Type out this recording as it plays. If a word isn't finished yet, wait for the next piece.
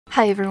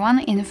Hi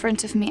everyone, in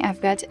front of me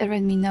I've got a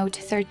Redmi Note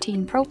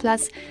 13 Pro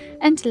Plus,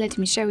 and let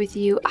me share with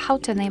you how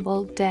to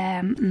enable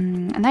the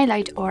night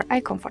light or eye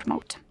comfort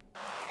mode.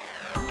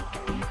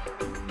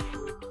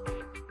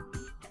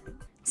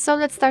 So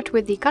let's start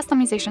with the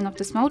customization of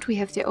this mode. We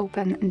have to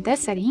open the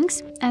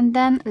settings and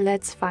then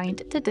let's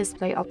find the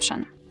display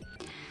option.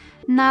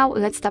 Now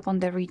let's tap on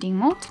the reading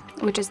mode,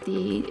 which is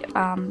the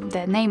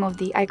name of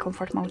the eye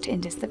comfort mode in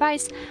this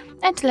device,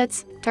 and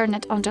let's turn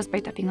it on just by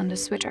tapping on the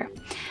switcher.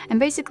 And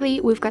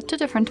basically we've got two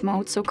different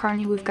modes. So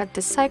currently we've got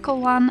the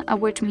cycle one,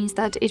 which means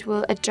that it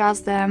will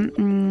adjust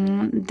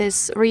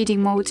this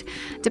reading mode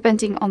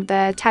depending on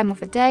the time of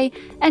the day,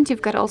 and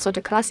you've got also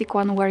the classic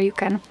one where you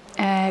can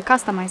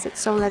customize it.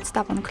 So let's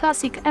tap on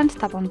classic and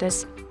tap on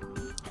this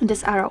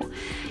arrow.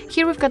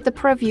 Here we've got the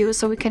preview,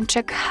 so we can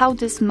check how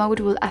this mode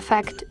will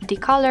affect the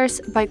colors.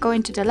 By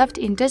going to the left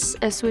in this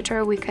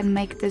switcher, we can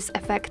make this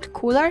effect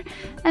cooler,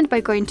 and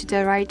by going to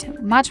the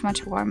right, much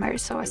warmer.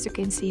 So as you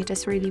can see, it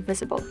is really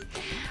visible.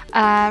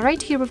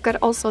 Right here we've got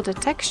also the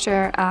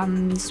texture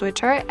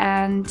switcher,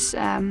 and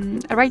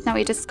right now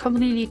it is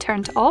completely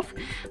turned off.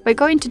 By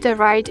going to the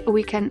right,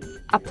 we can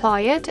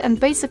apply it, and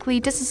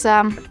basically this is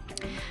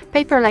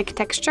paper-like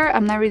texture.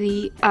 I'm not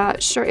really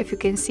sure if you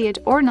can see it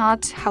or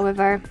not.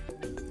 However,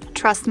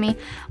 trust me,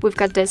 we've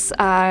got this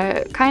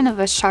kind of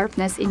a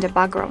sharpness in the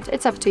background.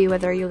 It's up to you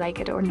whether you like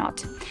it or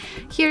not.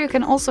 Here you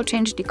can also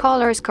change the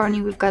colors.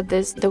 Currently we've got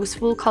those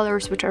full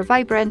colors which are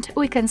vibrant.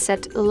 We can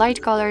set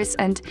light colors,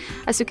 and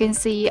as you can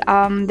see,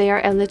 they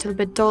are a little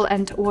bit dull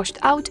and washed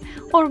out,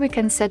 or we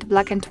can set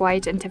black and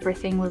white and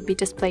everything will be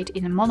displayed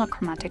in a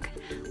monochromatic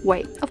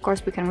way. Of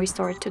course, we can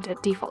restore it to the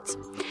defaults.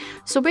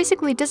 So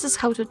basically this is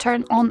how to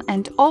turn on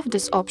and off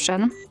this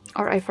option.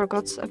 Or I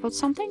forgot about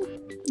something?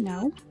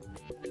 No.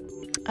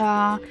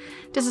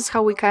 This is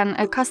how we can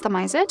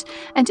customize it,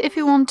 and if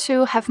you want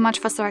to have much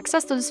faster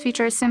access to this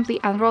feature, simply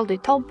unroll the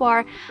top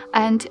bar,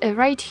 and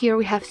right here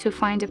we have to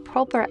find a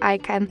proper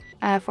icon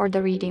for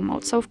the reading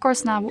mode. So of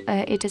course now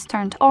it is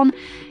turned on.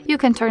 You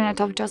can turn it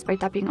off just by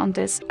tapping on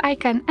this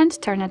icon, and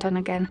turn it on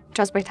again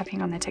just by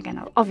tapping on it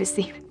again,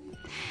 obviously.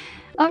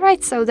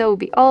 Alright, so that will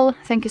be all.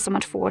 Thank you so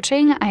much for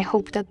watching. I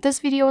hope that this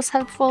video was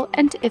helpful,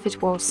 and if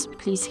it was,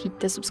 please hit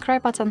the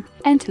subscribe button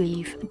and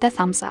leave the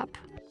thumbs up.